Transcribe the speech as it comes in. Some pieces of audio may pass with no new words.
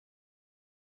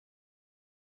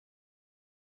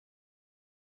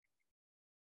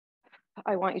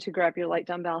I want you to grab your light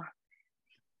dumbbell.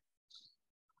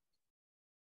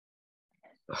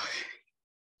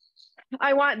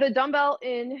 I want the dumbbell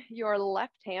in your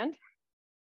left hand,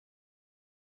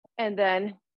 and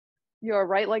then your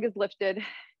right leg is lifted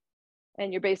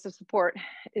and your base of support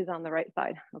is on the right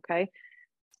side, okay?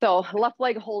 So left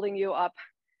leg holding you up,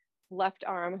 left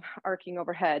arm arcing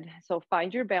overhead. So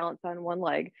find your balance on one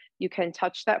leg. You can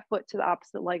touch that foot to the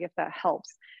opposite leg if that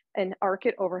helps, and arc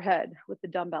it overhead with the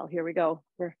dumbbell. Here we go.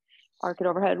 We're arc it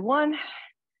overhead, 1,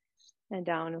 and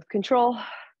down with control.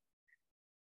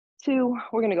 2,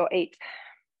 we're gonna go 8.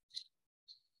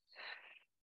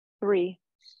 3,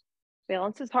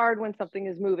 balance is hard when something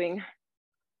is moving.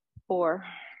 4,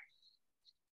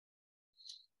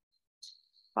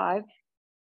 5,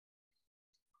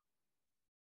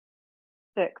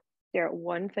 6, stare at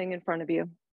one thing in front of you.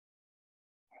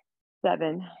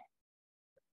 7,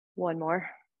 one more.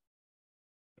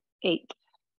 8.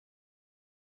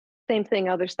 Same thing,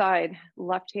 other side.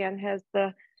 Right hand has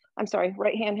the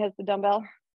dumbbell.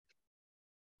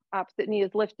 Opposite knee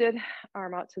is lifted,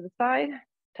 arm out to the side.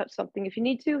 Touch something if you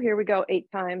need to. Here we go, 8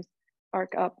 times.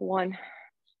 Arc up, 1,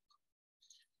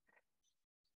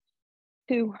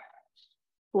 2,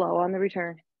 slow on the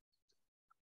return.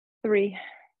 3,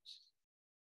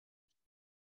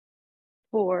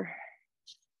 4,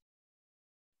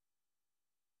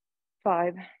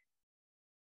 5,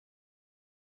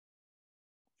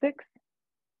 6,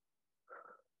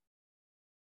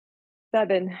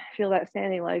 7, feel that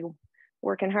standing leg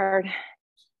working hard,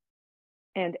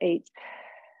 and 8.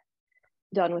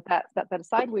 Done with that, set that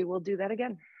aside. We will do that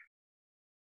again.